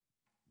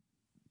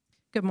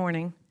Good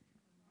morning.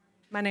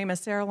 My name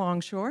is Sarah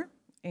Longshore,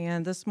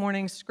 and this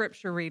morning's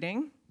scripture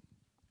reading,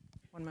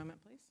 one moment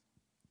please.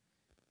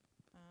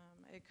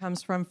 It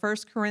comes from 1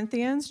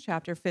 Corinthians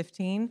chapter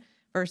 15,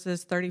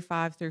 verses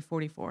 35 through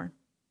 44.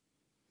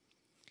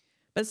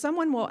 But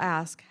someone will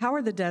ask, how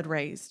are the dead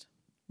raised?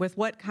 With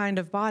what kind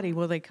of body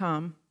will they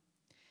come?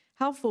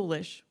 How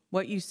foolish!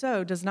 What you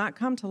sow does not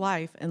come to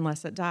life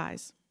unless it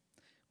dies.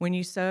 When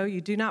you sow,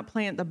 you do not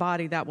plant the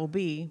body that will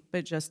be,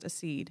 but just a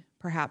seed,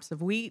 perhaps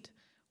of wheat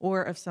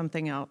or of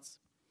something else.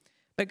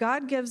 But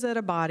God gives it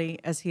a body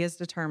as he has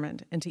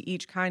determined, and to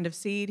each kind of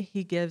seed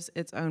he gives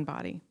its own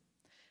body.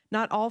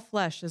 Not all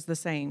flesh is the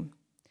same.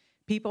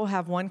 People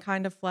have one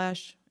kind of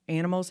flesh,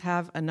 animals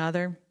have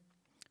another,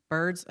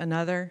 birds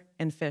another,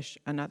 and fish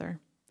another.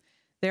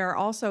 There are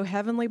also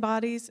heavenly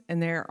bodies,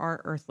 and there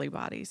are earthly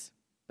bodies.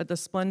 But the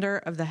splendor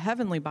of the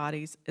heavenly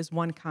bodies is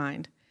one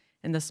kind,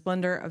 and the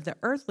splendor of the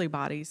earthly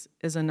bodies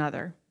is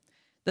another.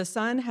 The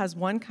sun has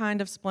one kind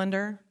of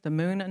splendor, the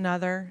moon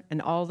another,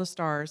 and all the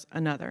stars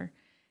another.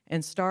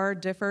 And star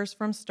differs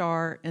from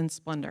star in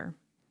splendor.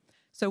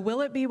 So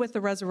will it be with the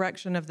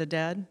resurrection of the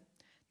dead?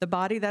 The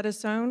body that is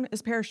sown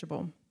is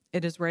perishable.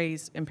 It is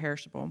raised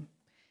imperishable.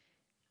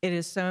 It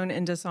is sown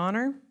in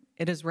dishonor.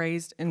 It is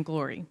raised in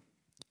glory.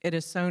 It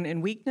is sown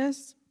in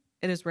weakness.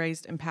 It is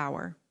raised in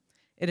power.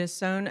 It is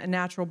sown a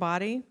natural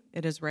body.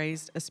 It is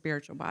raised a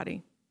spiritual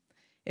body.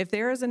 If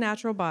there is a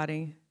natural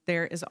body,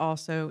 there is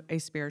also a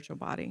spiritual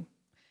body.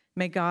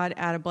 May God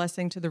add a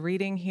blessing to the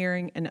reading,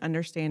 hearing, and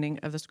understanding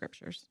of the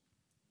scriptures.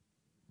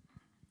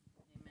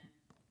 Amen.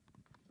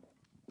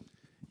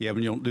 Yeah,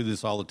 when you don't do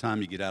this all the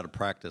time, you get out of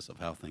practice of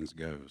how things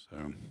go.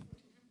 So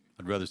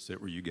I'd rather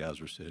sit where you guys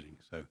are sitting.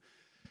 So,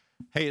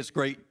 hey, it's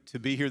great to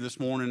be here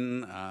this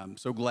morning. I'm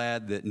so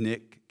glad that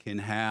Nick can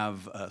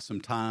have some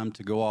time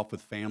to go off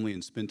with family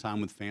and spend time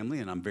with family,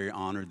 and I'm very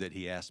honored that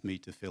he asked me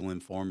to fill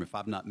in for him. If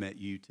I've not met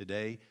you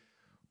today,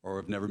 or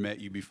have never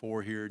met you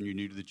before here and you're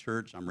new to the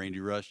church, I'm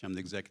Randy Rush. I'm the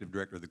executive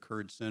director of the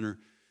Crescendo.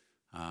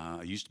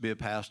 I used to be a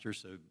pastor,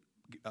 so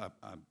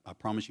I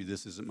promise you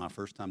this isn't my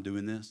first time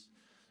doing this.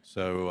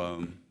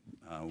 So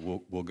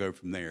we'll go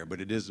from there.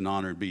 But it is an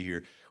honor to be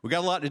here. We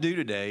got a lot to do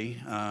today.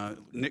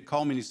 Nick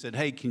called me and he said,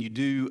 hey, can you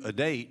do a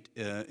date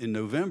in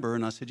November?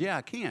 And I said, yeah,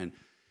 I can.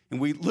 And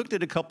we looked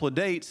at a couple of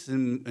dates,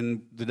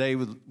 and the day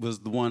was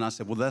the one I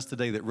said, well, that's the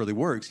day that really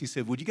works. He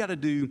said, well, you got to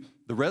do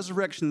the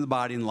resurrection of the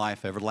body and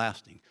life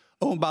everlasting.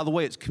 Oh, and by the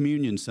way, it's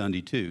Communion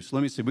Sunday, too. So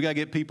let me see. We got to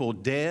get people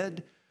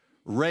dead,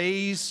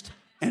 raised,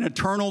 and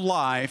eternal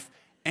life,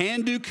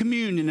 and do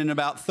communion in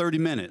about 30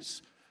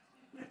 minutes.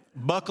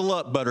 Buckle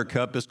up,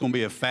 Buttercup. It's going to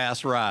be a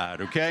fast ride,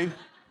 okay?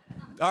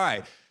 All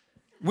right.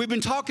 We've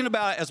been talking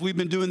about, as we've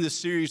been doing this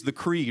series, the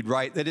Creed,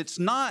 right, that it's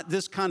not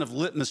this kind of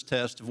litmus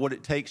test of what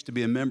it takes to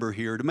be a member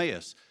here at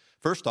Emmaus.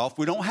 First off,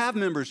 we don't have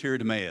members here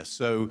at Emmaus,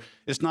 so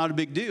it's not a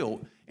big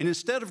deal. And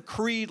instead of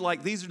creed,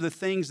 like these are the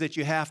things that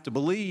you have to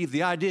believe,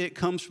 the idea it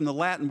comes from the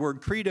Latin word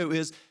credo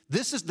is,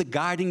 this is the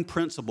guiding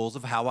principles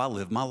of how I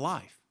live my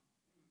life.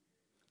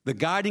 The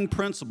guiding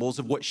principles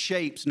of what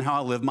shapes and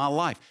how I live my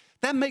life.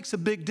 That makes a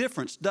big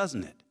difference,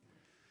 doesn't it?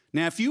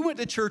 Now, if you went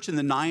to church in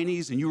the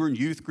 90s and you were in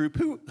youth group,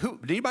 who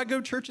did anybody go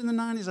to church in the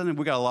 90s? I know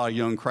we got a lot of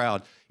young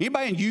crowd.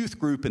 Anybody in youth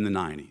group in the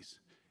 90s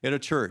at a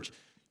church?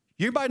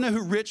 Anybody know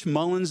who Rich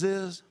Mullins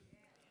is?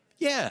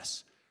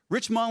 Yes.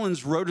 Rich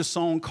Mullins wrote a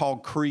song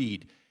called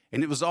Creed,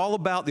 and it was all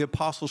about the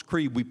Apostles'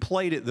 Creed. We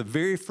played it the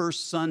very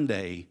first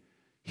Sunday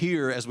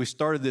here as we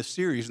started this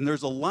series, and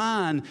there's a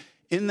line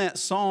in that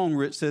song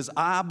where it says,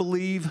 I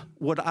believe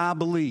what I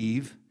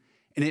believe,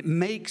 and it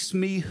makes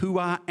me who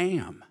I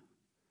am.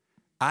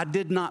 I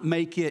did not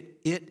make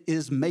it. It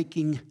is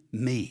making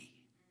me.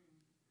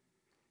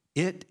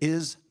 It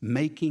is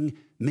making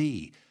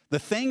me. The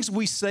things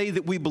we say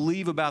that we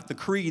believe about the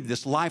creed,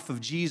 this life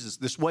of Jesus,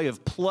 this way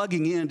of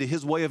plugging into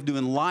his way of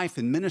doing life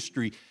and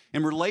ministry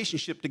and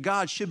relationship to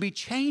God should be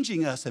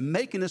changing us and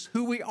making us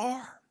who we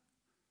are.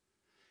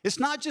 It's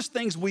not just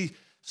things we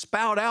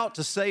spout out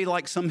to say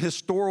like some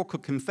historical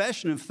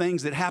confession of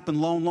things that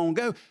happened long, long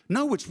ago.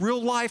 No, it's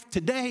real life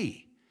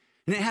today.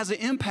 And it has an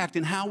impact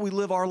in how we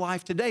live our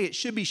life today. It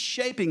should be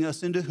shaping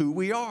us into who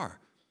we are.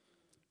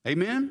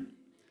 Amen?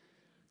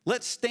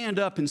 Let's stand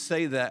up and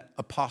say that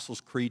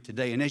Apostles' Creed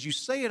today. And as you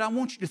say it, I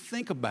want you to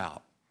think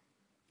about,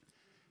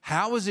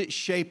 how is it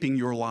shaping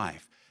your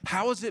life?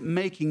 How is it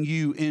making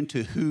you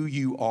into who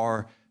you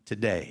are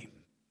today?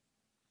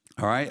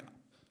 All right,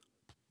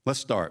 let's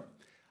start.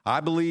 I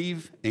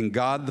believe in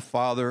God the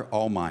Father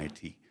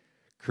Almighty,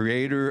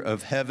 creator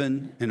of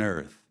heaven and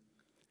earth.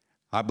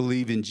 I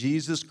believe in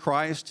Jesus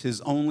Christ,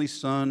 his only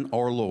Son,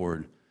 our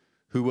Lord,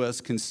 who was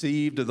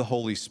conceived of the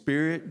Holy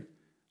Spirit,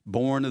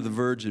 born of the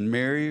Virgin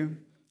Mary.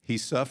 He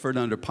suffered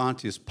under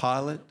Pontius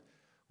Pilate,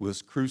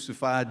 was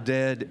crucified,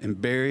 dead, and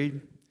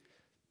buried.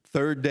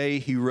 Third day,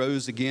 he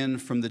rose again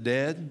from the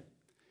dead.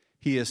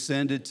 He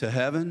ascended to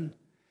heaven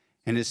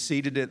and is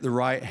seated at the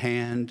right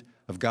hand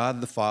of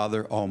God the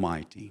Father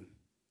Almighty.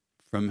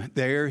 From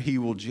there, he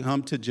will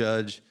come to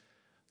judge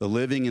the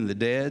living and the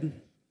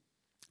dead.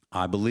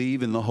 I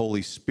believe in the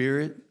Holy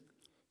Spirit,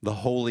 the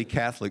Holy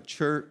Catholic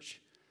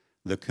Church,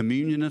 the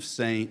communion of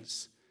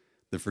saints,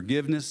 the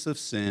forgiveness of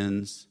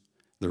sins,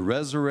 the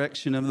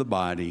resurrection of the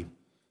body,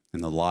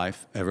 and the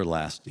life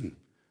everlasting.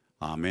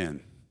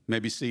 Amen. You may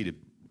be seated.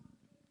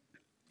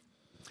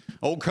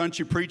 Old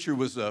country preacher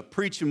was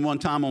preaching one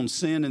time on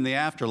sin in the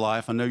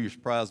afterlife. I know you're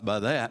surprised by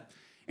that.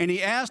 And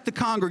he asked the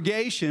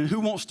congregation, who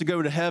wants to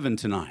go to heaven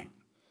tonight?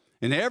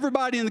 And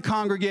everybody in the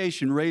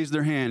congregation raised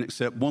their hand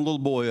except one little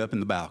boy up in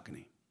the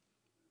balcony.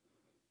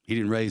 He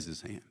didn't raise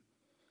his hand.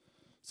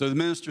 So the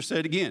minister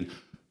said again,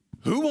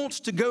 who wants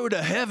to go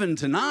to heaven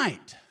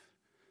tonight?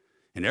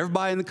 And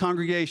everybody in the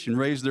congregation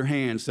raised their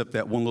hand except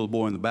that one little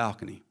boy in the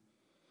balcony.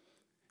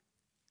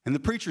 And the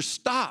preacher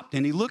stopped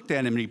and he looked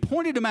at him and he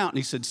pointed him out and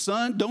he said,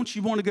 son, don't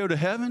you want to go to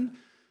heaven? And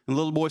the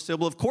little boy said,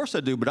 well, of course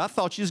I do, but I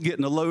thought you was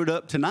getting a load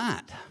up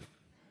tonight.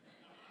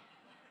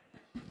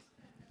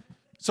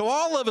 So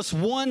all of us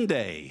one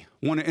day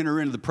want to enter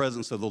into the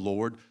presence of the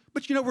Lord,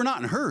 but we're not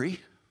in a hurry,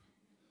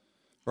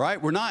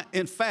 right? We're not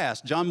in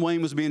fast. John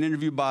Wayne was being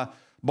interviewed by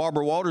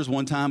Barbara Walters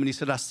one time, and he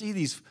said, I see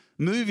these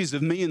movies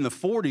of me in the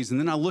 40s, and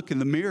then I look in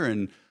the mirror,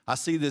 and I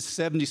see this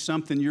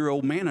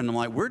 70-something-year-old man, and I'm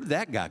like, where did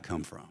that guy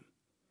come from?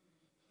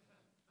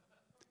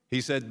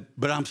 He said,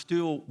 but I'm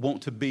still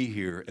want to be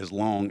here as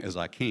long as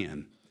I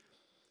can.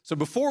 So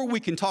before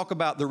we can talk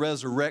about the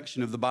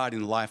resurrection of the body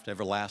and the life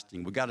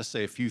everlasting, we've got to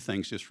say a few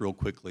things just real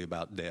quickly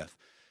about death.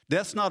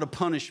 Death's not a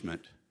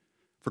punishment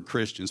for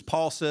Christians.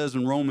 Paul says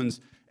in Romans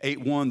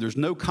 8:1, there's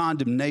no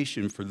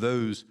condemnation for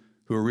those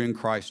who are in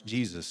Christ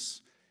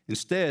Jesus.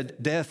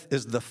 Instead, death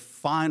is the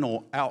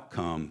final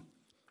outcome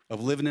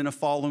of living in a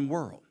fallen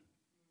world.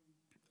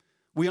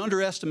 We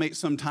underestimate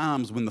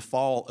sometimes when the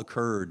fall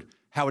occurred,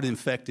 how it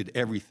infected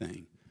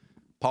everything.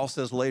 Paul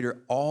says later,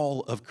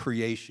 all of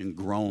creation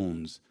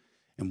groans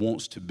and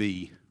wants to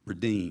be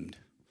redeemed.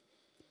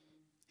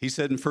 He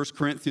said in 1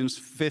 Corinthians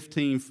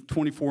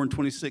 15:24 and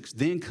 26,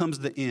 then comes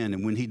the end,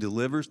 and when he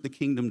delivers the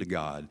kingdom to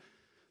God,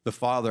 the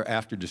Father,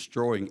 after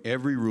destroying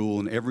every rule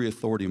and every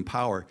authority and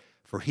power,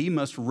 for he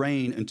must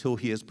reign until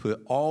he has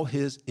put all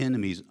his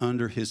enemies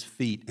under his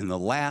feet. And the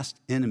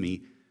last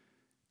enemy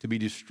to be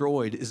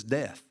destroyed is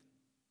death.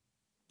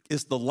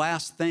 It's the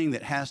last thing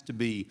that has to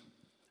be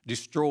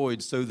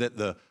destroyed so that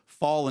the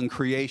fallen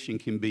creation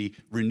can be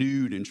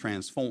renewed and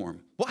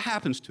transformed. What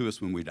happens to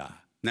us when we die?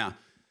 Now,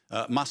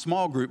 my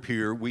small group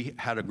here, we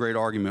had a great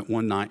argument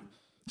one night.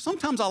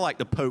 Sometimes I like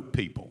to poke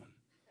people.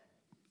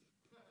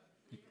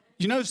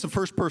 You notice the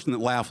first person that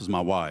laughed was my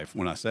wife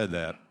when I said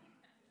that.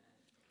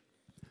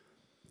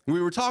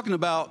 We were talking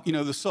about,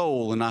 the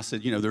soul, and I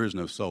said, there is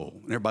no soul.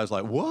 And everybody's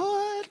like,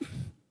 what?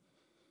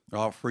 They're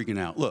all freaking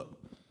out. Look,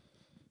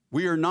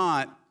 we are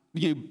not,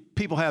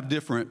 people have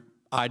different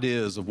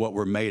ideas of what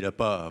we're made up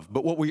of,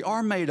 but what we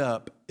are made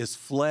up is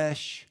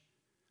flesh,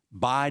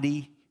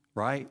 body,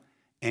 right,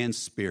 and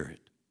spirit.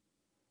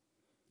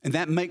 And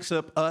that makes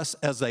up us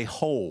as a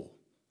whole.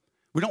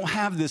 We don't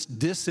have this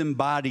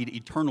disembodied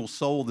eternal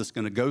soul that's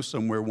going to go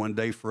somewhere one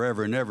day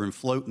forever and ever and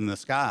float in the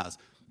skies.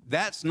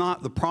 That's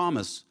not the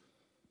promise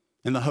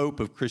and the hope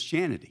of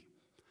Christianity.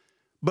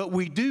 But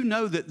we do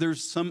know that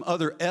there's some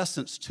other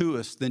essence to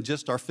us than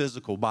just our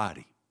physical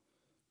body.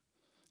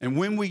 And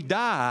when we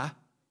die,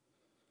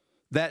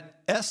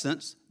 that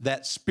essence,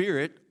 that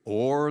spirit,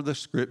 or the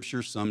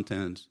scripture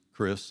sometimes,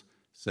 Chris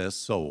says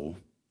soul.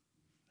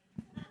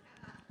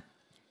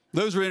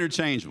 Those are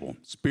interchangeable,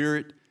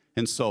 spirit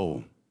and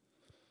soul.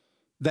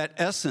 That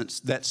essence,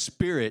 that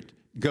spirit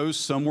goes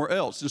somewhere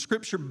else. And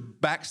scripture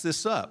backs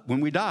this up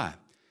when we die.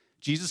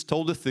 Jesus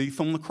told the thief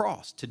on the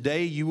cross,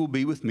 today you will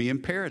be with me in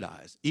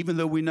paradise, even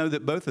though we know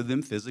that both of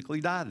them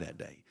physically died that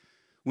day.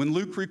 When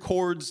Luke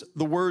records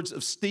the words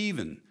of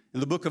Stephen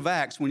in the book of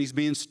Acts when he's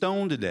being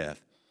stoned to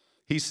death,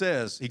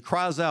 he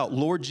cries out,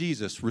 Lord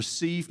Jesus,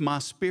 receive my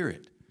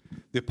spirit.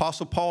 The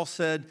Apostle Paul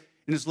said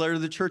in his letter to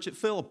the church at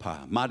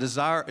Philippi, my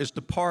desire is to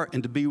depart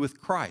and to be with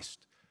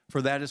Christ,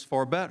 for that is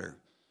far better.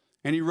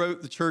 And he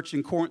wrote the church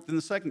in Corinth in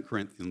the 2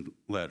 Corinthians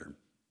letter,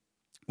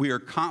 we are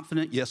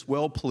confident, yes,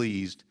 well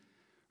pleased,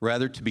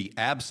 rather to be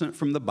absent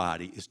from the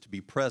body is to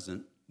be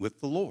present with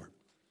the Lord.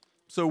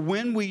 So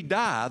when we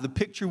die, the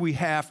picture we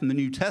have from the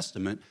New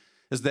Testament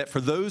is that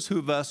for those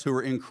of us who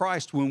are in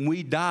Christ, when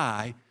we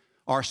die,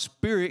 our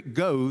spirit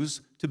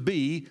goes to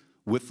be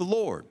with the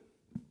Lord.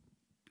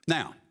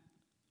 Now,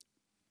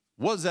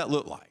 what does that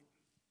look like?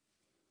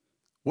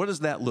 What does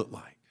that look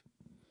like?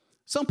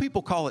 Some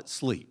people call it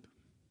sleep.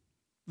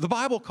 The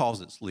Bible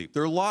calls it sleep.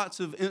 There are lots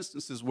of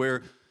instances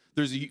where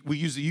we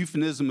use the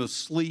euphemism of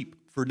sleep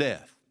for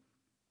death.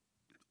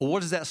 Well,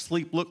 what does that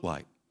sleep look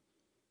like?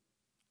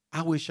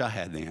 I wish I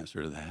had the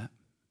answer to that.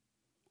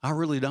 I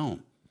really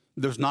don't.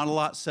 There's not a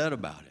lot said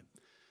about it.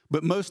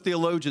 But most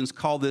theologians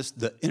call this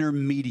the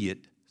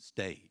intermediate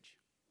stage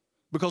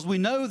because we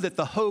know that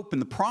the hope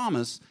and the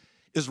promise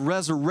is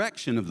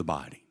resurrection of the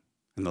body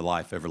and the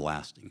life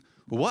everlasting.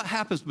 Well, what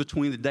happens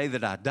between the day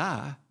that I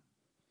die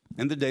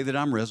and the day that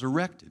I'm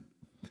resurrected?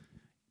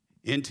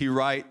 N.T.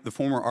 Wright, the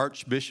former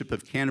Archbishop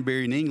of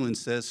Canterbury in England,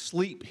 says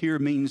sleep here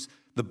means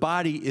The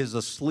body is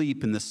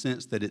asleep in the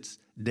sense that it's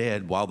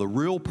dead, while the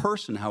real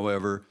person,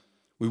 however,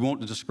 we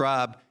want to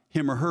describe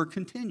him or her,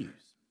 continues.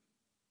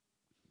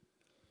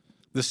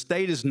 The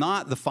state is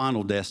not the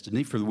final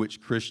destiny for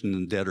which Christian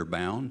and dead are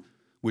bound,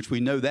 which we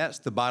know that's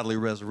the bodily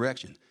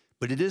resurrection.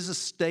 But it is a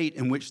state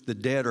in which the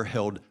dead are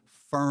held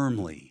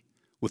firmly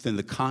within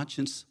the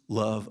conscious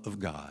love of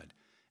God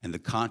and the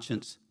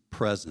conscious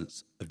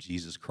presence of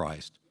Jesus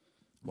Christ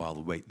while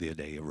we wait the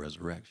day of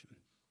resurrection.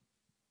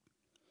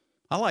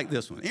 I like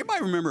this one.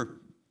 Anybody remember,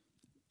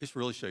 just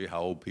really show you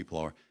how old people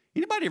are.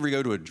 Anybody ever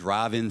go to a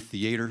drive-in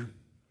theater?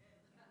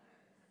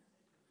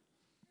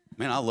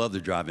 Man, I love the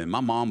drive-in.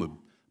 My mom would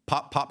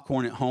pop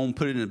popcorn at home,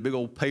 put it in a big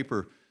old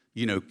paper,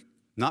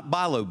 not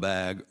Bilo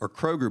bag or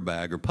Kroger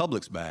bag or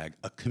Publix bag,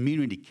 a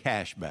community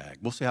cash bag.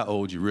 We'll see how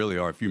old you really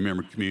are if you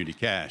remember community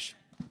cash.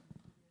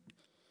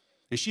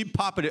 And she'd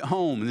pop it at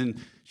home, and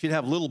then she'd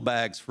have little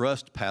bags for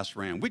us to pass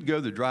around. We'd go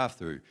to the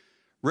drive-thru.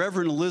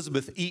 Reverend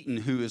Elizabeth Eaton,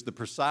 who is the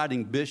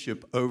presiding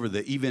bishop over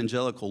the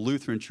Evangelical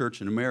Lutheran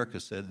Church in America,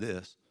 said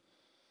this.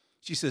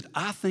 She said,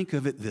 I think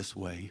of it this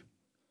way.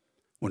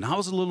 When I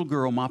was a little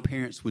girl, my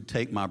parents would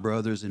take my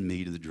brothers and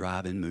me to the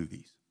drive-in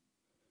movies.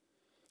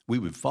 We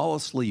would fall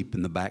asleep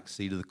in the back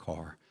seat of the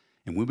car,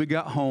 and when we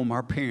got home,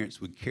 our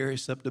parents would carry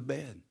us up to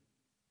bed.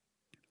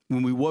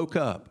 When we woke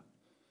up,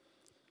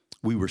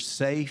 we were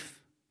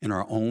safe in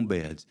our own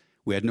beds.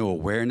 We had no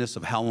awareness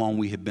of how long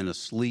we had been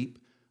asleep,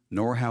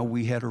 nor how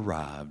we had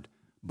arrived,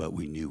 but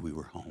we knew we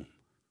were home.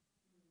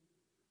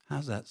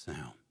 How's that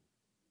sound?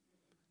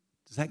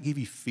 Does that give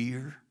you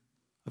fear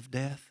of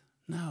death?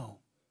 No.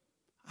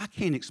 I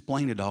can't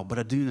explain it all, but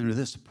I do know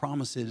this. The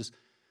promise is,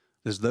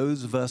 there's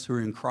those of us who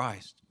are in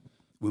Christ,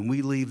 when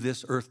we leave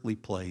this earthly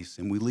place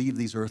and we leave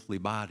these earthly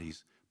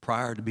bodies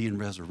prior to being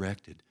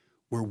resurrected,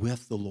 we're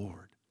with the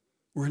Lord.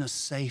 We're in a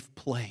safe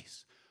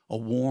place, a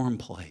warm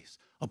place,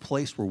 a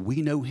place where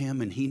we know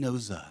him and he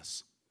knows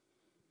us.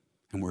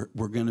 And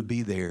we're going to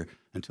be there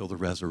until the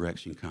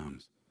resurrection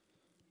comes.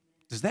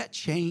 Does that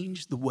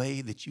change the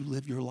way that you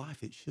live your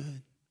life? It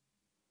should.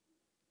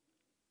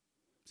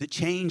 Does it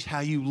change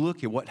how you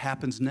look at what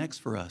happens next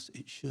for us?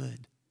 It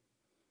should.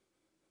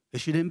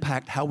 It should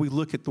impact how we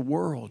look at the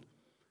world,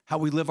 how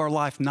we live our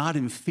life, not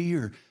in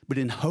fear, but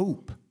in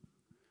hope.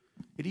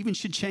 It even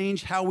should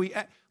change how we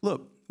act.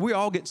 Look, we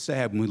all get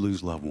sad when we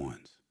lose loved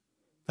ones.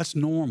 That's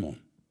normal.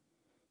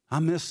 I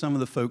miss some of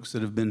the folks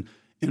that have been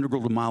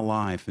integral to my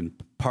life and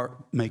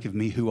make of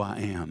me who I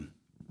am.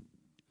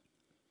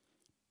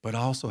 But I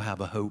also have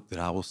a hope that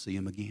I will see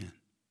him again.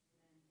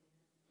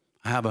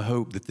 I have a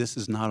hope that this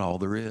is not all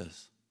there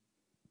is.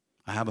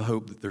 I have a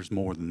hope that there's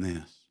more than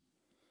this.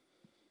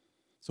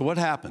 So what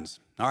happens?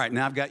 All right,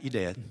 now I've got you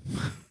dead.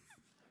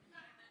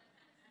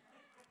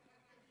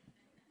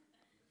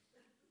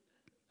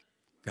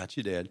 Got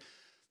you dead.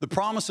 The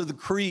promise of the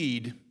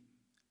creed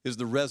is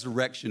the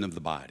resurrection of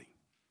the body.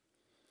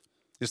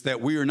 It's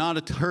that we are not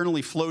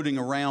eternally floating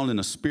around in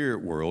a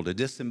spirit world. A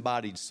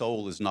disembodied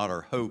soul is not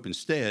our hope.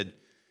 Instead,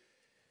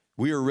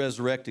 we are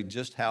resurrected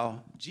just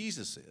how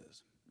Jesus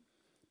is.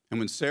 And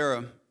when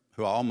Sarah,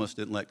 who I almost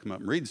didn't let come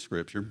up and read the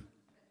scripture,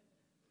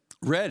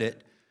 read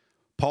it,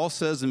 Paul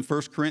says in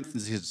 1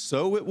 Corinthians, he says,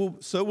 so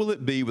will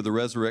it be with the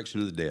resurrection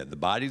of the dead. The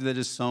body that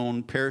is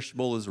sown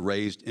perishable is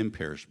raised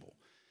imperishable.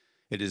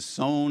 It is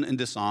sown in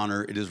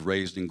dishonor, it is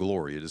raised in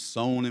glory. It is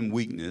sown in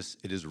weakness,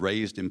 it is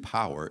raised in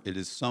power. It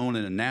is sown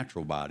in a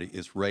natural body,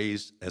 it's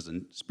raised as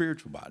a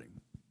spiritual body.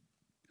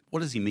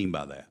 What does he mean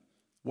by that?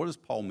 What does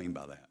Paul mean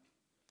by that?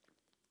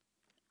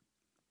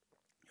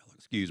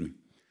 Excuse me.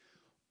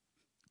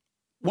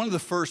 One of the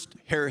first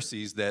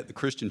heresies that the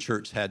Christian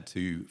church had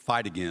to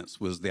fight against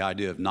was the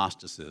idea of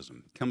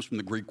Gnosticism. It comes from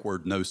the Greek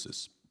word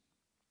gnosis.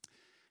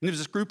 And there was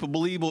this group of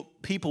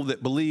people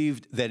that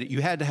believed that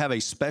you had to have a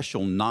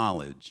special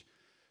knowledge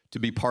to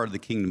be part of the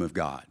kingdom of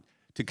God,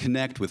 to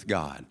connect with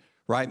God,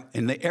 right?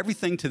 And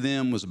everything to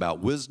them was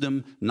about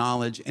wisdom,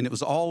 knowledge, and it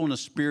was all on a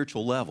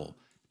spiritual level.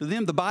 To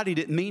them, the body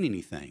didn't mean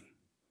anything.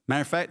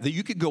 Matter of fact, that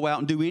you could go out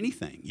and do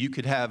anything. You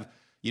could have,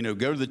 go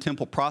to the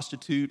temple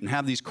prostitute and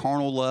have these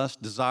carnal lusts,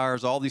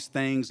 desires, all these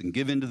things, and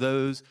give into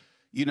those.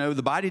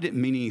 The body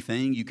didn't mean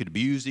anything. You could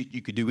abuse it.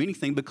 You could do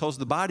anything because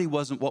the body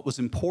wasn't what was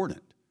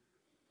important.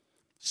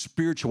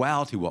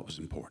 Spirituality, what was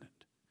important.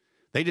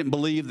 They didn't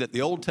believe that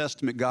the Old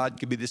Testament God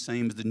could be the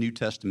same as the New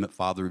Testament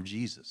Father of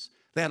Jesus.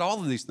 They had all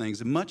of these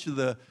things, and much of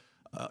the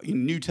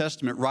New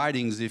Testament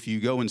writings, if you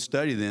go and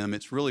study them,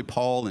 it's really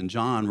Paul and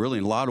John, really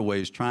in a lot of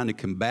ways, trying to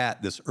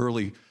combat this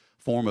early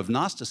form of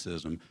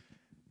Gnosticism.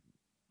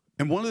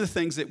 And one of the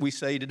things that we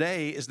say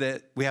today is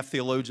that we have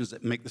theologians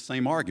that make the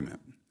same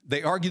argument.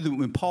 They argue that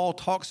when Paul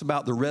talks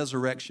about the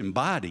resurrection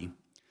body,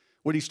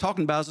 what he's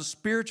talking about is a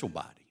spiritual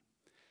body,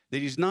 that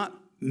he's not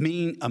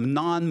mean a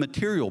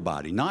non-material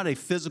body, not a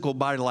physical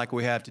body like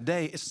we have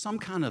today. It's some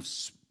kind of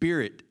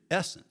spirit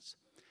essence.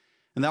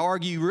 And they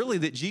argue really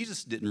that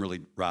Jesus didn't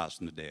really rise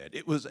from the dead.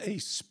 It was a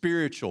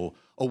spiritual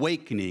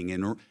awakening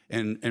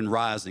and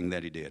rising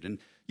that he did. And,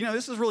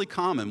 this is really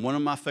common. One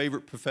of my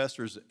favorite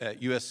professors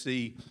at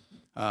USC,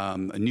 a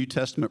New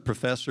Testament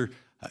professor,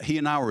 He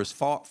and I were as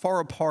far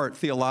apart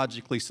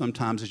theologically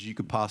sometimes as you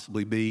could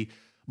possibly be,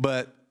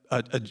 but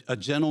a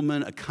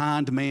gentleman, a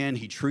kind man.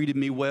 He treated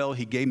me well.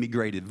 He gave me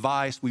great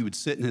advice. We would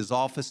sit in his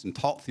office and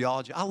talk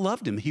theology. I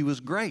loved him. He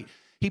was great.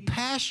 He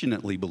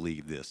passionately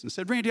believed this and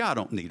said, Randy, I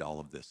don't need all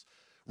of this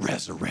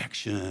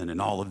resurrection and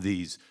all of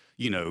these,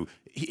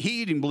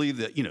 he didn't believe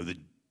that, the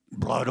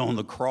blood on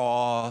the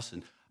cross.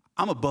 And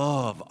I'm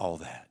above all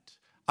that.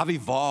 I've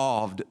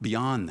evolved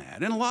beyond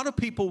that. And a lot of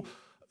people,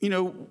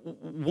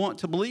 want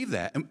to believe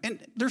that. And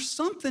there's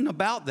something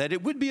about that.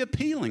 It would be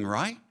appealing,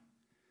 right?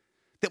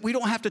 That we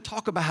don't have to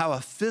talk about how a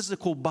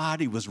physical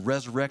body was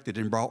resurrected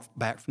and brought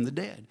back from the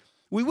dead.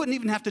 We wouldn't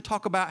even have to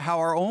talk about how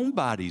our own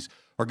bodies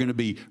are going to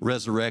be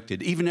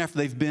resurrected, even after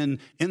they've been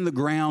in the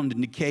ground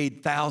and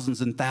decayed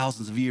thousands and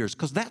thousands of years,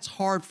 because that's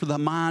hard for the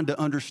mind to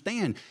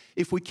understand.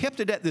 If we kept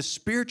it at this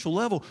spiritual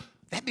level,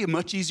 that'd be a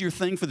much easier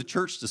thing for the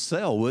church to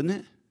sell,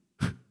 wouldn't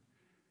it?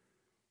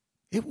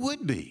 It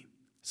would be.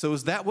 So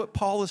is that what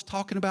Paul is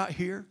talking about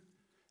here?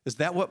 Is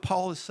that what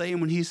Paul is saying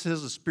when he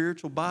says a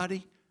spiritual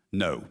body?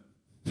 No.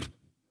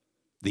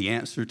 The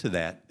answer to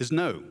that is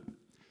no.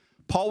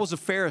 Paul was a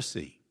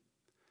Pharisee.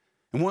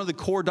 And one of the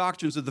core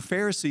doctrines of the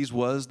Pharisees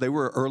was they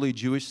were an early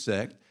Jewish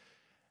sect.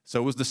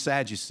 So was the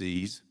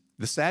Sadducees.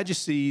 The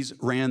Sadducees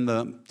ran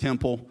the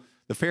temple.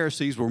 The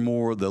Pharisees were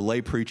more the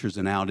lay preachers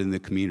and out in the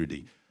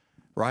community,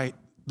 right?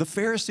 The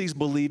Pharisees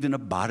believed in a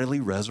bodily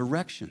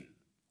resurrection.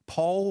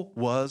 Paul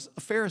was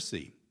a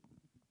Pharisee.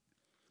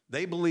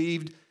 They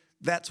believed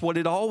that's what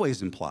it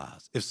always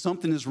implies. If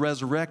something is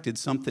resurrected,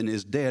 something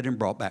is dead and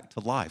brought back to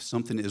life.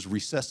 Something is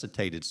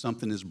resuscitated.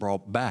 Something is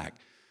brought back.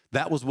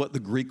 That was what the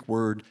Greek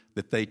word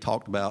that they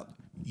talked about,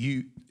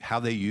 how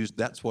they used,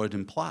 that's what it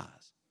implies.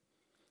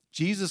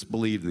 Jesus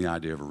believed in the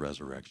idea of a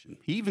resurrection.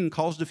 He even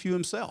caused a few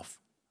himself,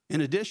 in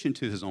addition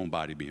to his own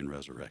body being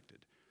resurrected.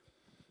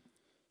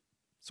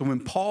 So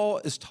when Paul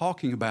is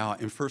talking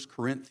about in 1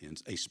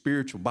 Corinthians a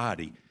spiritual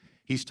body,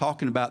 he's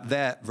talking about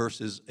that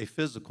versus a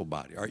physical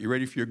body. All right, you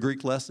ready for your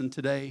Greek lesson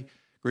today?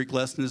 Greek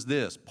lesson is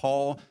this.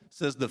 Paul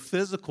says the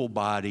physical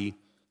body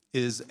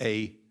is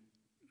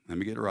let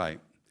me get it right,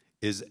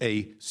 is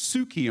a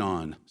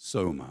sukion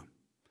soma.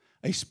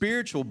 A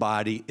spiritual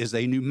body is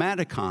a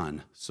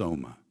pneumatikon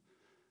soma.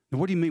 Now,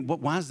 what do you mean?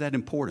 Why is that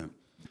important?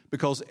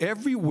 Because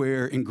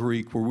everywhere in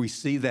Greek where we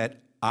see that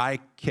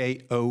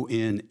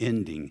ikon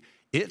ending,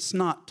 it's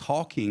not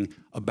talking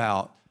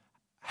about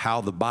how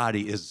the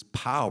body is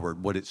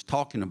powered. What it's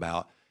talking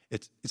about,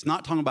 it's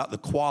not talking about the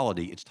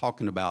quality. It's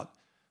talking about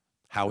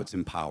how it's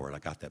empowered. I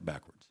got that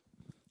backwards.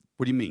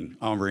 What do you mean?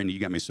 Oh, Randy, you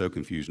got me so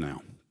confused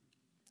now.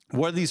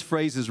 What do these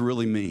phrases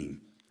really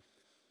mean?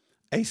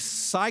 A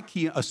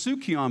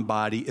sukion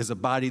body is a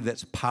body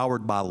that's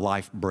powered by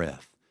life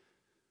breath.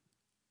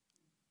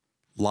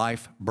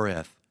 Life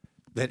breath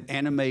that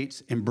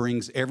animates and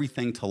brings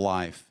everything to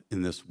life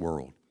in this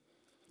world.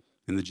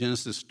 In the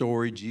Genesis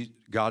story,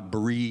 God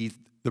breathed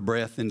the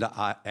breath into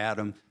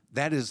Adam.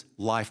 That is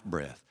life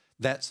breath.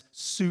 That's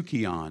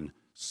sukion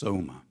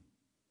soma.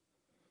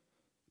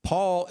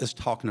 Paul is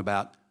talking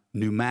about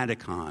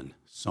pneumatikon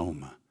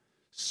soma,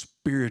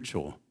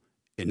 spiritual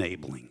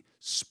enabling,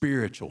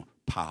 spiritual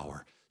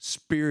power,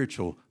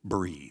 spiritual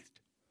breathed.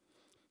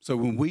 So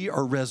when we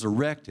are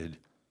resurrected,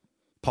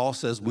 Paul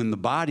says when the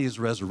body is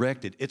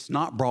resurrected, it's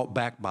not brought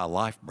back by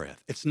life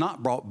breath. It's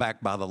not brought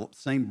back by the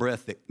same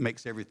breath that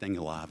makes everything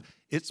alive.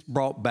 It's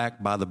brought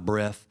back by the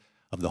breath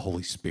of the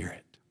Holy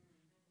Spirit.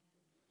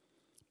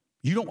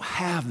 You don't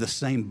have the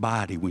same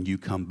body when you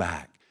come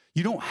back.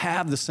 You don't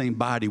have the same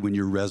body when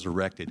you're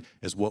resurrected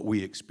as what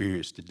we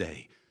experience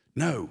today.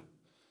 No,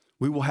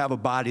 we will have a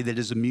body that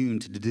is immune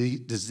to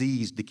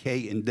disease,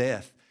 decay, and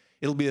death.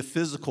 It'll be a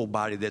physical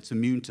body that's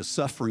immune to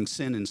suffering,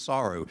 sin, and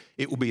sorrow.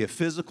 It will be a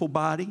physical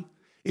body.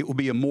 It will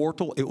be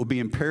immortal. It will be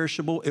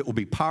imperishable. It will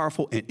be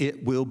powerful, and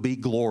it will be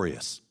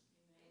glorious.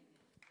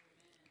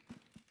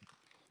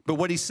 But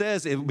what he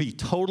says, it will be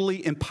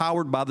totally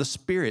empowered by the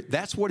Spirit.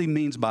 That's what he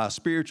means by a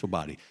spiritual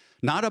body.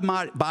 Not a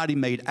body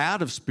made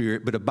out of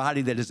spirit, but a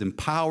body that is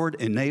empowered,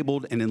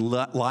 enabled, and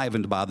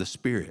enlivened by the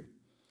Spirit.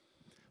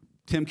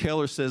 Tim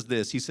Keller says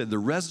this. He said, the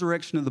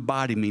resurrection of the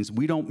body means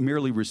we don't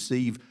merely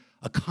receive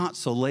a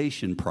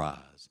consolation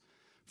prize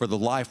for the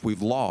life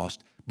we've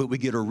lost, but we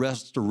get a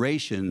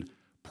restoration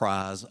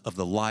prize of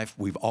the life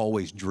we've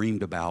always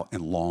dreamed about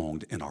and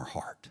longed in our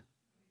heart.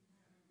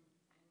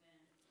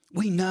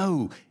 We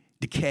know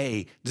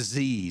decay,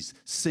 disease,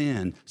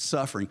 sin,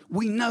 suffering.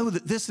 We know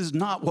that this is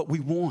not what we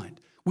want.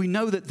 We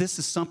know that this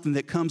is something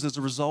that comes as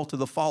a result of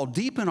the fall.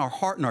 Deep in our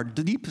heart and our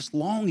deepest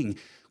longing,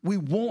 we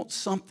want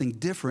something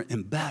different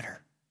and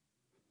better.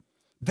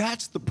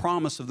 That's the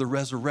promise of the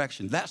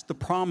resurrection. That's the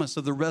promise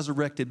of the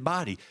resurrected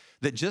body,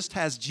 that just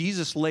as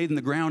Jesus laid in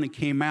the ground and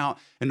came out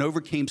and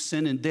overcame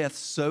sin and death,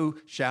 so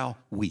shall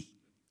we.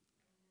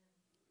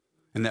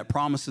 And that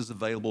promise is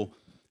available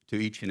to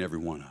each and every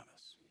one of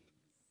us.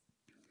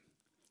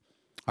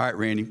 All right,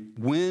 Randy,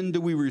 when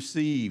do we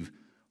receive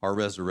our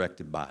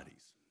resurrected bodies?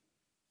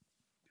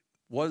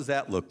 What does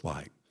that look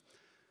like?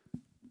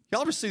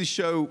 Y'all ever see the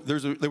show?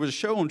 There was a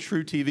show on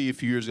True TV a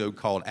few years ago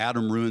called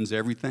Adam Ruins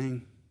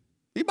Everything.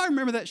 Anybody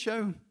remember that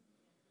show?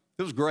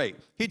 It was great.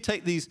 He'd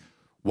take these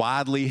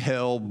widely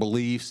held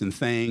beliefs and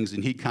things,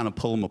 and he'd kind of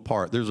pull them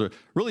apart. There's a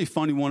really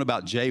funny one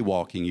about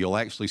jaywalking. You'll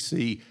actually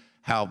see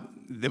how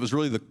it was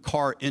really the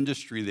car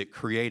industry that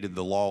created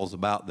the laws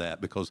about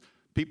that, because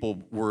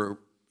people were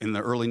in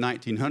the early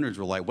 1900s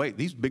were like, wait,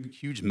 these big,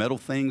 huge metal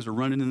things are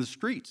running in the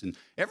streets, and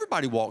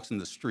everybody walks in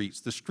the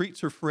streets. The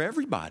streets are for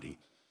everybody.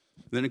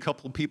 Then a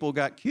couple of people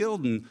got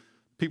killed, and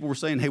people were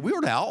saying, hey, we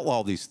ought to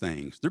outlaw these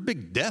things. They're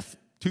big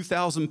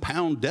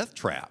 2,000-pound death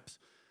traps.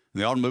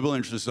 And the automobile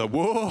industry said,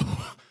 whoa,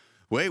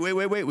 wait,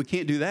 we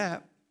can't do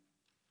that.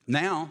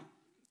 Now,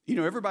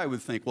 everybody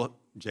would think, well,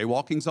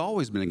 jaywalking's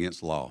always been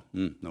against the law.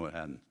 No, it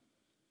hadn't.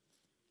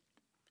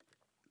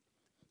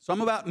 So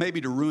I'm about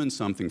maybe to ruin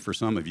something for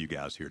some of you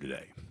guys here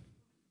today.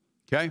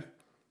 Okay?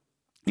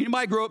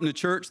 Anybody grow up in a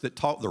church that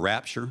taught the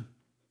rapture?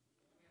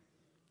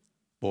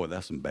 Boy,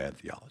 that's some bad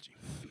theology.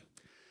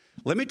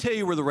 Let me tell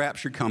you where the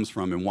rapture comes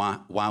from and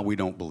why we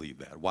don't believe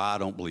that, why I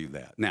don't believe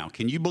that. Now,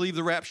 can you believe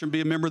the rapture and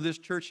be a member of this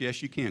church?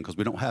 Yes, you can, because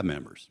we don't have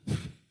members.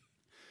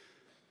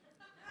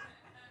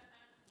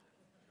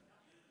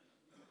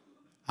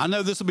 I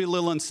know this will be a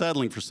little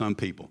unsettling for some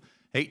people.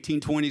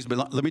 1820s,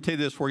 but let me tell you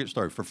this before we get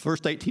started. For the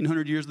first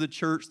 1,800 years of the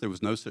church, there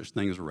was no such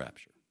thing as a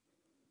rapture.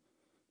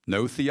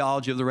 No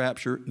theology of the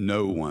rapture.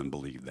 No one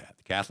believed that.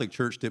 The Catholic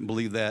Church didn't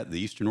believe that. The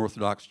Eastern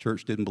Orthodox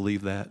Church didn't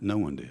believe that. No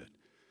one did.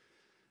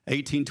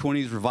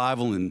 1820s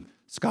revival in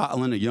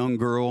Scotland, a young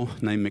girl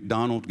named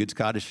MacDonald, good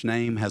Scottish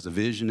name, has a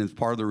vision as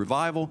part of the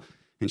revival,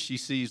 and she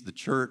sees the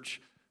church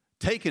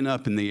taken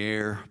up in the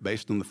air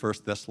based on the 1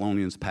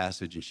 Thessalonians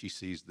passage, and she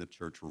sees the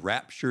church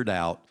raptured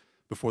out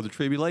before the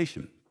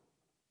tribulation.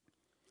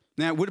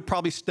 Now, it would have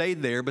probably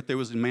stayed there, but there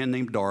was a man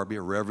named Darby,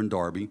 or Reverend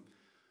Darby,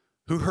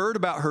 who heard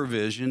about her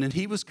vision, and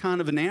he was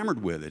kind of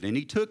enamored with it, and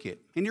he took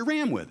it, and he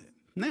ran with it.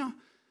 Now,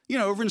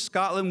 over in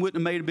Scotland,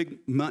 wouldn't have made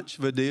much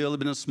of a deal. It had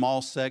been a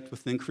small sect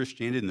within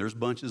Christianity, and there's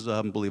bunches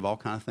of them, believe all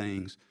kind of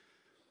things.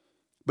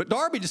 But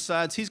Darby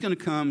decides he's going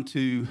to come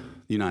to the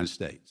United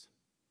States.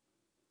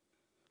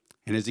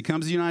 And as he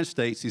comes to the United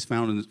States, he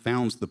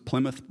founds the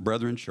Plymouth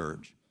Brethren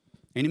Church,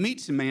 and he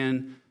meets a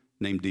man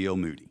named D.L.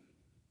 Moody.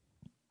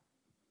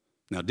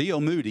 Now,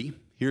 D.L. Moody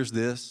hears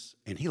this,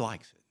 and he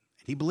likes it,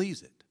 and he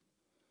believes it.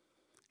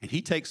 And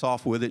he takes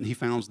off with it, and he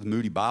founds the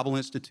Moody Bible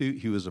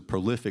Institute. He was a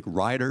prolific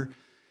writer.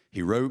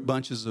 He wrote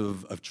bunches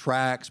of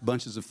tracts,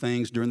 bunches of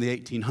things during the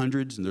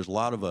 1800s, and there's a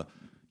lot of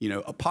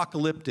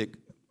apocalyptic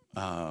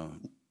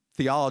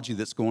theology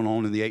that's going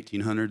on in the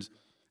 1800s.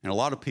 And a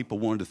lot of people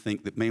wanted to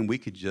think that, man, we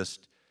could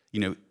just,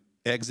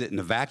 exit and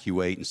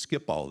evacuate and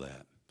skip all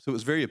that. So it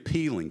was very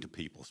appealing to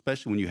people,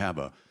 especially when you have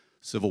a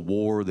civil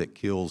war that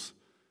kills,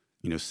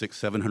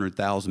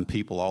 700,000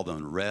 people, all the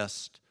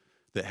unrest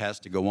that has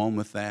to go on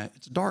with that.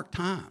 It's a dark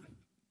time.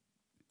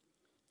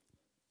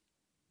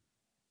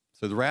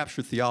 So the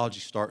rapture theology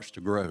starts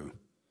to grow.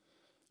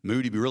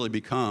 Moody really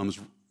becomes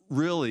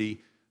the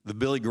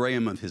Billy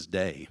Graham of his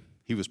day.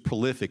 He was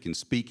prolific in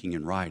speaking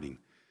and writing.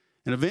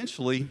 And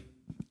eventually,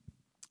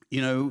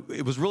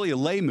 it was really a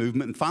lay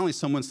movement. And finally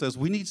someone says,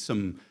 we need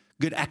some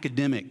good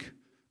academic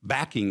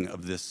backing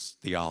of this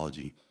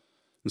theology.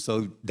 And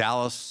so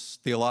Dallas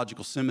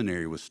Theological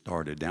Seminary was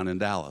started down in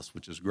Dallas,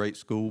 which is a great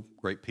school,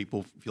 great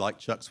people. If you like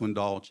Chuck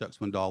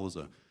Swindoll is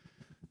a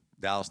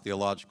Dallas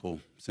Theological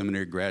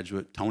Seminary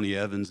graduate. Tony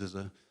Evans is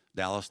a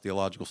Dallas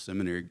Theological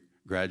Seminary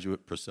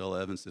graduate.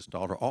 Priscilla Evans, his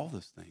daughter, all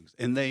those things.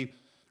 And they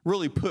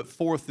really put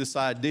forth this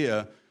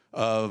idea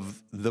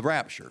of the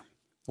rapture.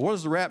 What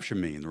does the rapture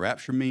mean? The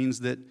rapture means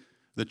that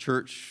the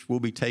church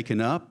will be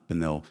taken up,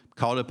 and they'll be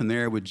caught up in the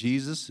air with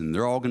Jesus, and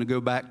they're all going to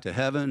go back to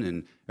heaven,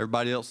 and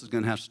everybody else is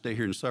going to have to stay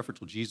here and suffer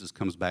till Jesus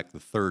comes back the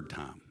third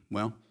time.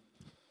 Well,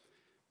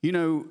 in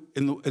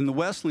the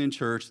Wesleyan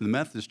church, in the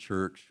Methodist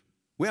church,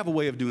 we have a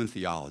way of doing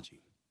theology.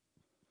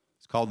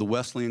 It's called the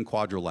Wesleyan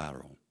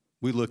Quadrilateral.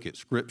 We look at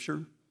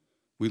Scripture,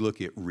 we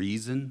look at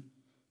reason,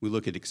 we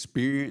look at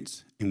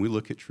experience, and we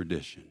look at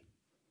tradition.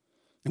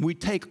 And we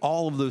take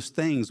all of those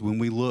things when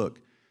we look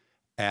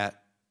at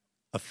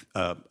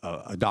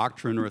a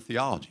doctrine or a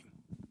theology.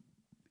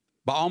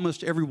 By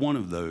almost every one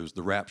of those,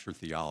 the rapture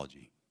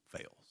theology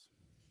fails.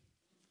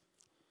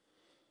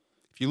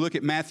 If you look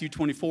at Matthew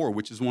 24,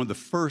 which is one of the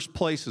first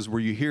places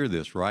where you hear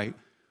this, right?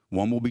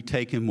 One will be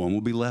taken, one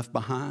will be left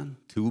behind.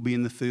 Two will be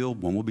in the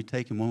field, one will be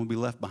taken, one will be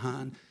left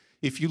behind.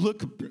 If you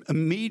look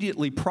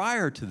immediately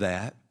prior to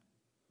that,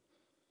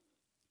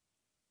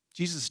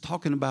 Jesus is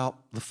talking about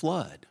the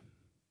flood.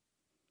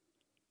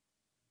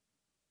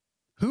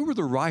 Who were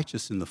the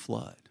righteous in the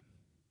flood?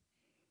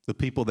 The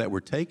people that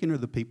were taken or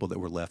the people that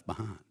were left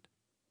behind?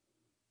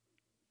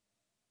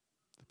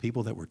 The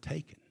people that were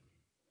taken,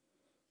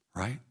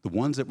 right? The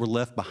ones that were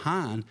left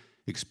behind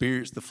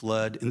experienced the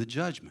flood and the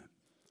judgment.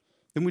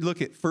 Then we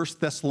look at 1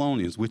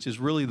 Thessalonians, which is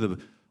really the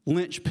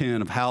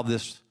linchpin of how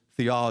this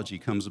theology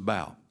comes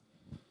about.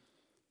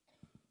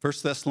 1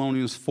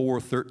 Thessalonians 4,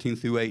 13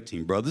 through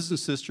 18. Brothers and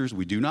sisters,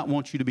 we do not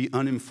want you to be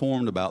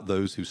uninformed about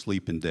those who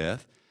sleep in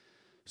death,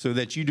 so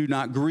that you do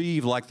not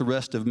grieve like the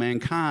rest of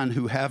mankind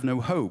who have no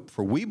hope.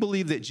 For we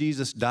believe that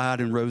Jesus died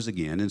and rose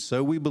again, and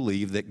so we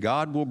believe that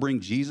God will bring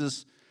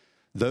Jesus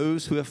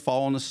those who have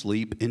fallen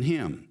asleep in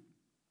him.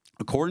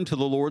 According to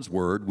the Lord's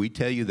word, we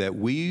tell you that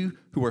we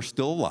who are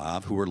still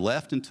alive, who are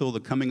left until the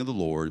coming of the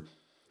Lord,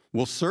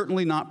 will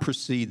certainly not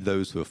precede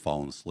those who have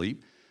fallen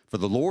asleep. For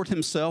the Lord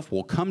himself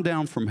will come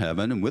down from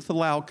heaven, and with a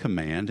loud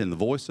command, and the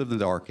voice of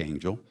the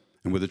archangel,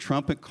 and with a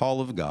trumpet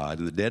call of God,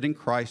 and the dead in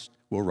Christ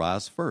will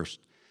rise first.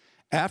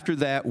 After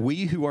that,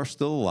 we who are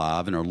still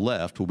alive and are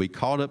left will be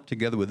caught up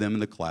together with them in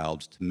the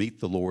clouds to meet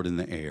the Lord in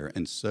the air,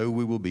 and so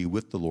we will be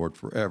with the Lord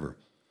forever.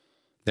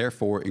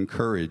 Therefore,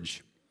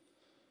 encourage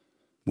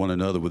one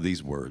another with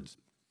these words.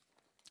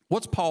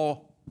 What's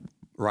Paul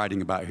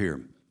writing about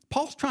here?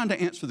 Paul's trying to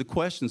answer the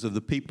questions of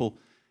the people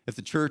at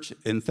the church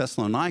in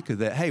Thessalonica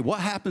that, hey, what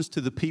happens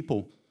to the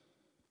people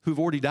who've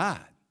already died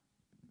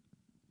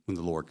when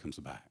the Lord comes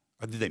back?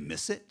 Or did they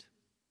miss it?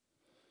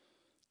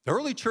 The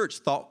early church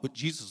thought that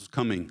Jesus was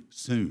coming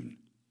soon,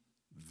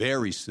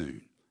 very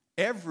soon.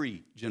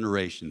 Every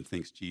generation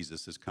thinks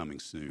Jesus is coming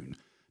soon,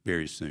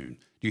 very soon.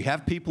 Do you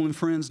have people and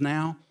friends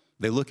now?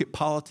 They look at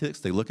politics.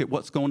 They look at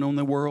what's going on in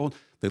the world.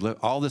 They look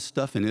all this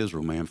stuff in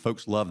Israel, man.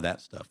 Folks love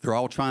that stuff. They're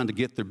all trying to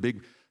get their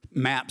big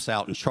maps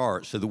out and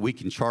charts so that we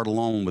can chart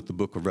along with the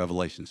book of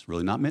Revelation. It's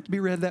really not meant to be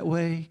read that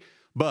way,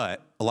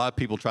 but a lot of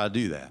people try to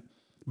do that.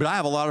 But I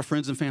have a lot of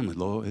friends and family.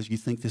 Lord, you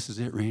think this is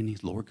it, Randy?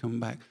 Is the Lord coming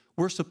back?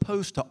 We're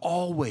supposed to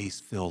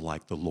always feel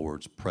like the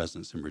Lord's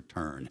presence and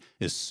return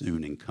is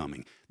soon in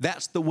coming.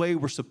 That's the way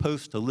we're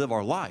supposed to live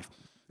our life.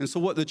 And so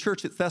what the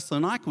church at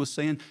Thessalonica was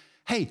saying,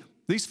 hey,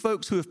 these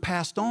folks who have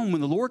passed on,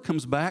 when the Lord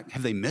comes back,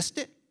 have they missed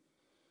it?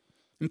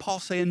 And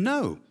Paul's saying,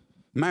 no.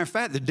 Matter of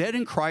fact, the dead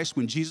in Christ,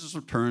 when Jesus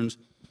returns,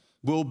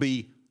 will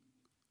be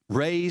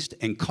raised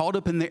and caught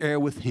up in the air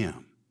with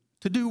him.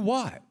 To do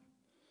what?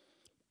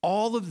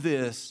 All of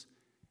this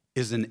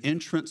is an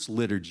entrance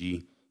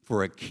liturgy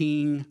for a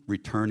king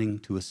returning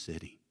to a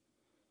city.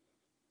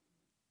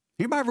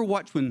 Anybody ever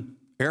watch when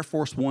Air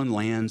Force One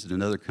lands in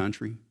another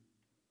country?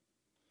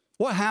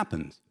 What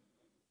happens?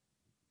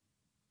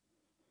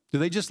 Do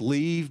they just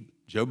leave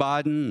Joe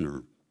Biden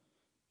or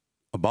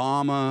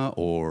Obama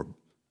or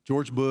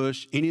George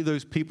Bush, any of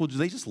those people, do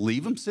they just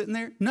leave them sitting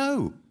there?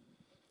 No.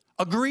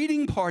 A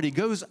greeting party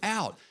goes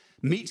out,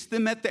 meets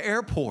them at the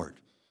airport.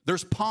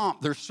 There's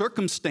pomp, there's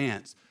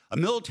circumstance. A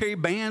military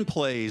band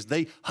plays.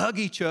 They hug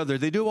each other.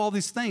 They do all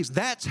these things.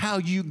 That's how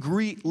you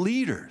greet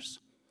leaders.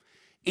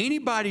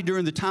 Anybody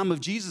during the time of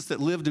Jesus that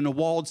lived in a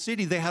walled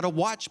city, they had a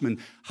watchman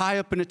high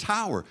up in a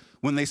tower.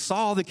 When they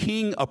saw the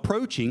king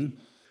approaching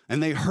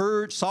and they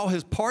saw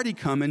his party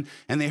coming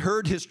and they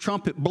heard his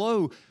trumpet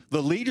blow,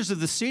 the leaders of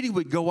the city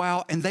would go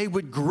out and they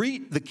would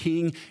greet the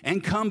king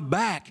and come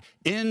back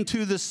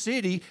into the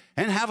city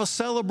and have a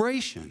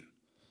celebration.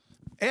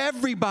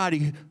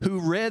 Everybody who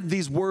read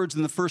these words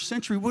in the first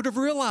century would have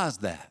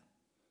realized that.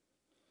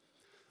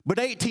 But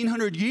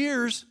 1,800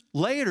 years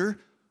later,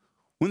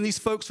 when these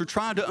folks are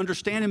trying to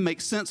understand and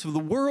make sense of the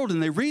world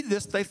and they read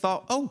this, they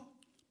thought, oh,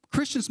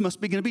 Christians must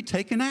be going to be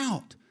taken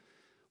out.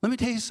 Let me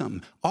tell you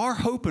something. Our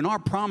hope and our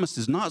promise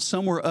is not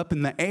somewhere up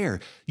in the air.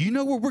 You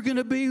know where we're going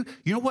to be?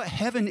 You know what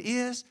heaven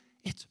is?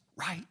 It's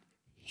right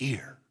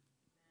here.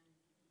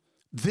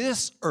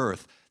 This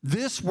earth,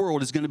 this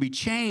world is going to be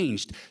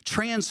changed,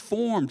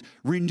 transformed,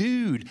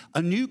 renewed,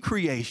 a new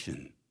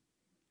creation.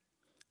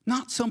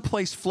 Not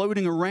someplace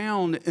floating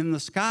around in the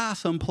sky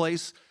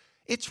someplace.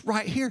 It's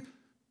right here.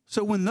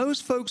 So when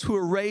those folks who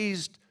are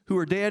raised, who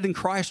are dead in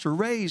Christ are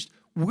raised,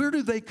 where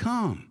do they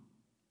come?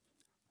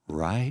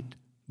 Right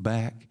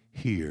back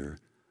here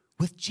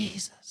with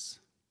Jesus.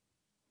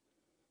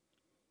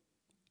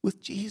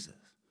 With Jesus.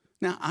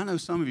 Now, I know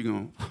some of you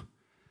going,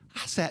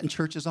 I sat in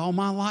churches all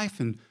my life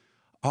and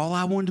all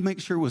I wanted to make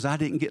sure was I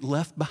didn't get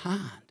left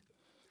behind.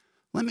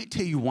 Let me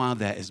tell you why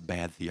that is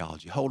bad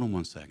theology. Hold on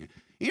one second.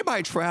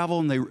 Anybody travel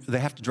and they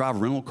have to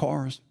drive rental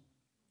cars?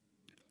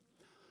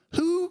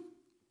 Who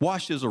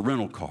washes a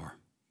rental car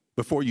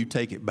before you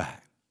take it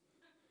back?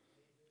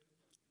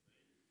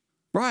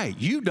 Right,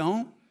 you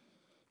don't.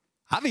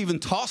 I've even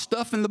tossed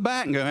stuff in the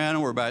back and go,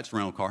 don't worry about it, it's a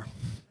rental car.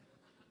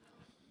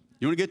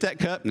 You want to get that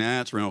cut?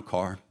 Nah, it's a rental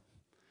car.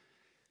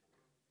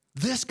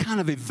 This kind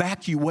of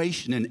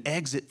evacuation and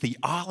exit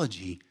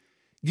theology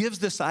gives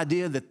this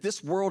idea that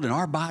this world and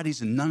our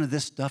bodies and none of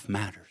this stuff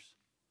matters.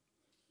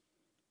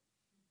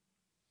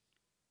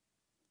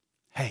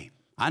 Hey,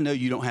 I know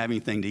you don't have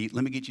anything to eat.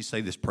 Let me get you to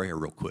say this prayer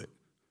real quick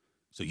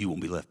so you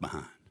won't be left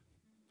behind.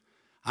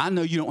 I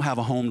know you don't have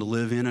a home to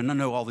live in, and I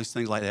know all these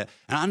things like that.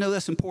 And I know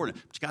that's important,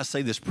 but you got to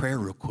say this prayer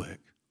real quick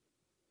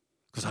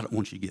because I don't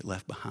want you to get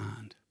left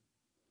behind.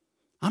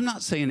 I'm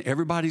not saying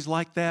everybody's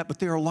like that, but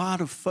there are a lot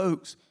of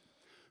folks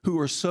who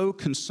are so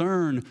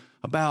concerned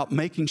about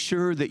making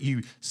sure that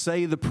you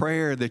say the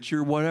prayer, that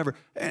you're whatever.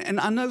 And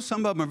I know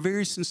some of them are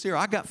very sincere.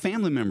 I got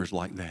family members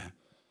like that.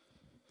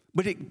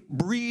 But it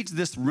breeds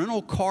this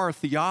rental car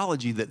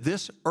theology that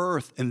this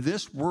earth and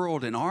this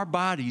world and our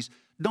bodies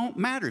don't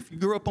matter. If you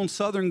grew up on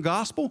Southern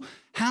gospel,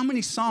 how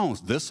many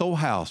songs? This old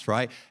house,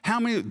 right? How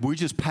many? We're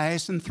just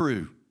passing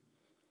through.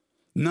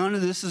 None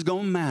of this is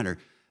going to matter.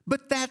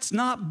 But that's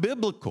not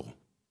biblical.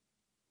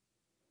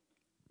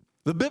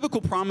 The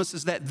biblical promise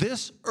is that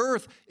this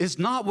earth is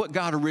not what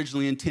God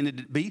originally intended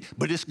it to be,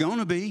 but it's going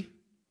to be.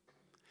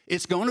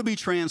 It's going to be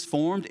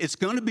transformed. It's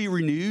going to be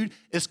renewed.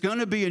 It's going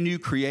to be a new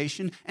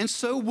creation. And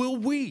so will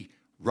we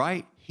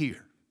right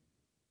here.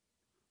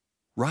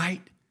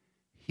 Right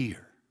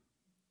here.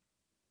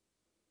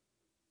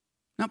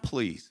 Now,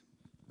 please,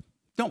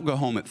 don't go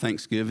home at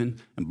Thanksgiving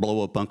and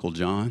blow up Uncle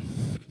John.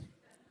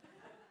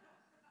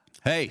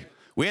 Hey,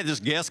 we had this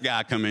guest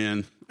guy come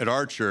in at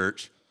our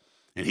church,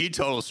 and he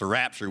told us the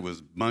rapture was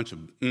a bunch of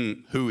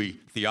hooey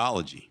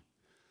theology.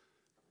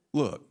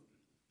 Look,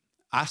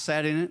 I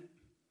sat in it.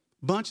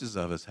 Bunches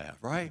of us have,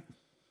 right?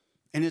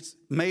 And it's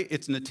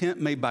an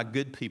attempt made by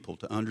good people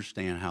to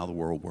understand how the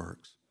world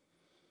works.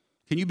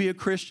 Can you be a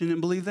Christian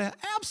and believe that?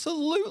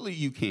 Absolutely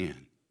you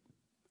can.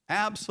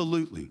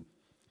 Absolutely.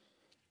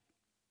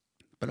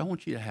 But I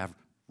want you to have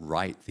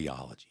right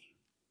theology.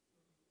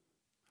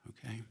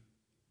 Okay?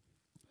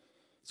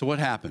 So what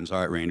happens? All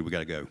right, Randy, we got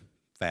to go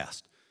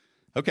fast.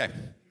 Okay.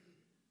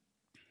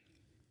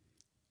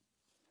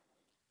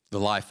 The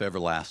life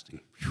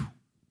everlasting. Whew.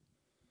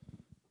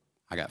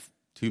 I got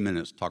 2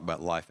 minutes to talk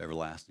about life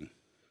everlasting.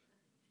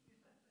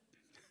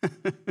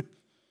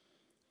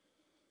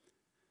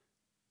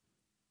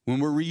 When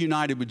we're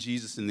reunited with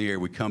Jesus in the air,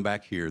 we come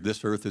back here.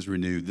 This earth is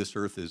renewed. This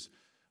earth is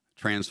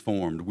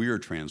transformed. We are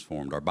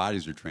transformed. Our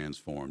bodies are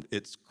transformed.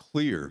 It's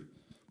clear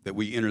that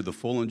we enter the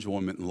full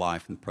enjoyment in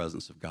life in the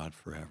presence of God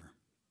forever.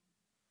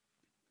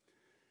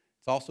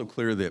 It's also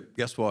clear that,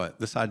 guess what?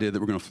 This idea that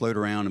we're going to float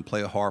around and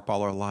play a harp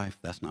all our life,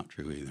 that's not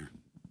true either.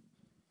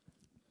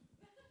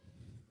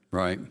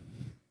 Right?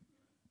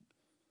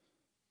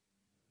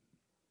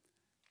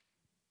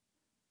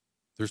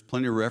 There's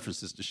plenty of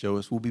references to show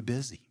us we'll be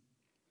busy.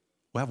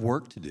 We'll have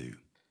work to do.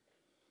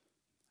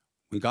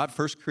 When God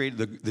first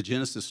created the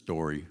Genesis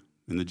story,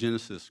 in the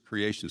Genesis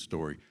creation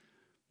story,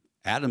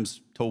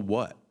 Adam's told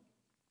what?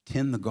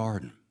 Tend the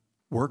garden,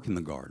 work in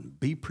the garden,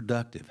 be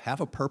productive,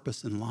 have a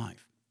purpose in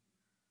life.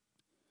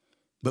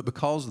 But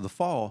because of the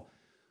fall,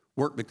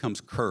 work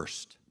becomes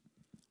cursed.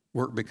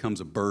 Work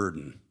becomes a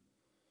burden.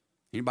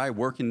 Anybody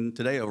working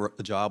today over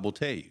a job will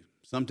tell you,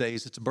 some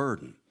days it's a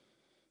burden.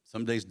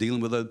 Some days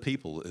dealing with other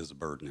people is a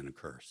burden and a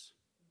curse.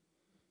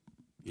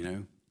 You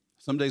know,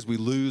 some days we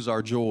lose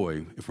our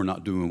joy if we're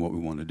not doing what we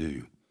want to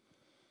do.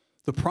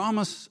 The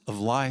promise of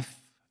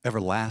life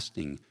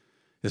everlasting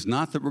is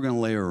not that we're going to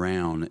lay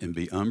around and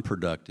be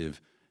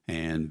unproductive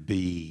and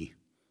be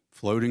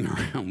floating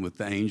around with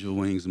the angel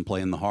wings and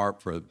playing the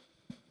harp for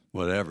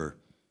whatever.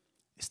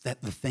 It's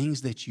that the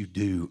things that you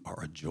do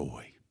are a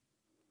joy.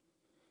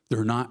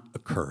 They're not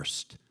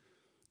accursed.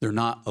 They're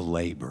not a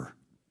labor.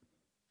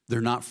 They're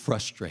not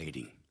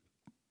frustrating.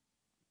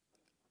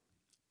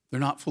 They're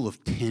not full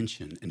of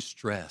tension and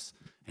stress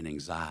and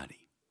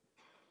anxiety.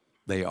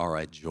 They are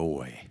a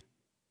joy.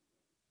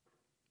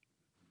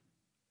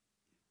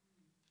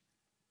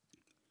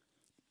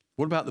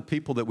 What about the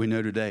people that we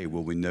know today?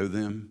 Will we know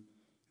them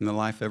in the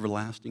life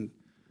everlasting?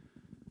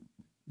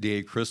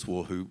 D.A.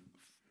 Criswell, who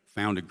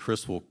founded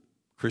Criswell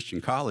Christian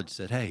College,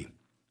 said, hey,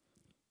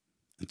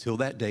 until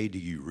that day, do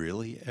you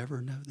really ever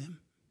know them?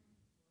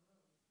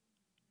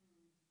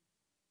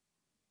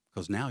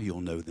 Because now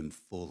you'll know them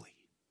fully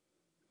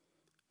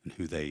and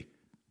who they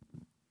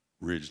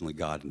originally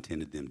God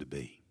intended them to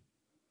be.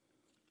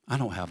 I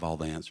don't have all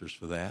the answers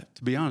for that.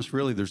 To be honest,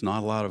 really, there's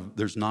not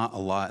a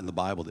lot in the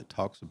Bible that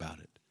talks about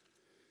it.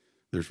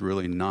 There's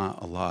really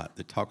not a lot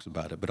that talks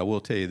about it. But I will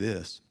tell you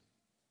this.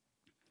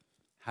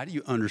 How do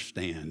you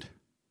understand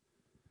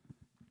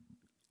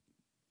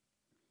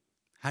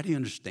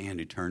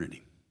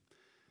eternity?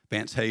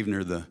 Vance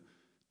Havner, the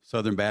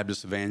Southern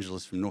Baptist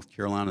evangelist from North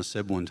Carolina,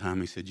 said one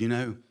time, he said, you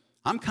know,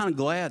 I'm kind of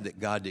glad that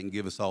God didn't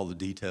give us all the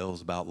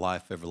details about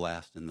life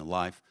everlasting, the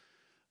life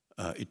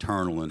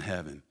eternal in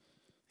heaven.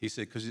 He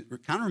said, because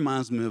it kind of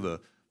reminds me of a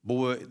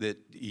boy that,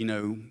 you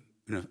know,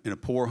 in a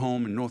poor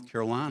home in North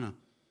Carolina,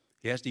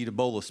 he has to eat a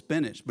bowl of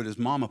spinach, but his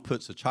mama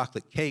puts a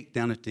chocolate cake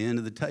down at the end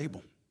of the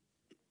table.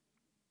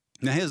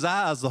 Now, his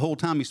eyes, the whole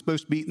time he's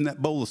supposed to be eating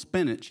that bowl of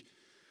spinach,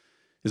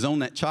 is on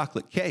that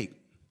chocolate cake.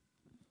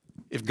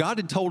 If God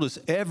had told us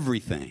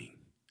everything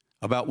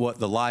about what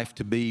the life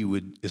to be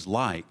is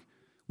like,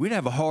 we'd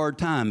have a hard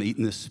time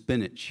eating this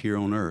spinach here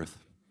on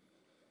earth,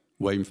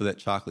 waiting for that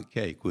chocolate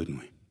cake, wouldn't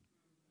we?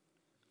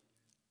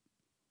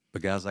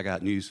 But guys, I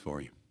got news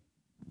for you.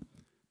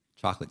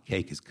 Chocolate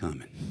cake is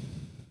coming.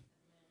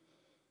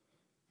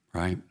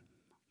 Right?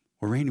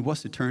 Well, Randy,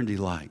 what's eternity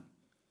like?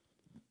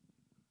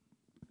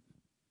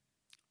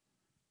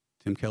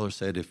 Tim Keller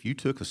said, if you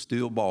took a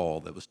steel ball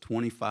that was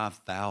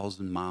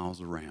 25,000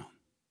 miles around,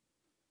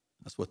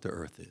 that's what the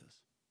earth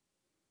is.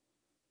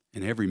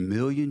 And every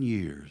 1,000,000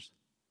 years,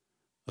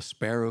 a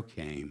sparrow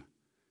came,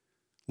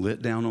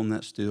 lit down on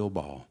that steel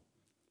ball,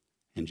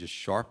 and just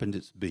sharpened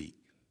its beak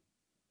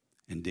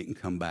and didn't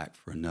come back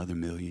for another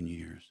 1,000,000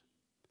 years.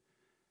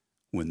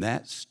 when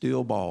that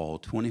steel ball,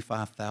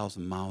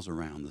 25,000 miles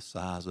around, the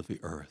size of the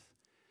earth,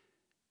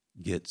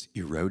 gets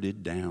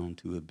eroded down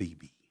to a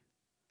BB,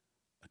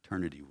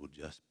 eternity will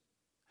just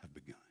have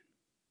begun.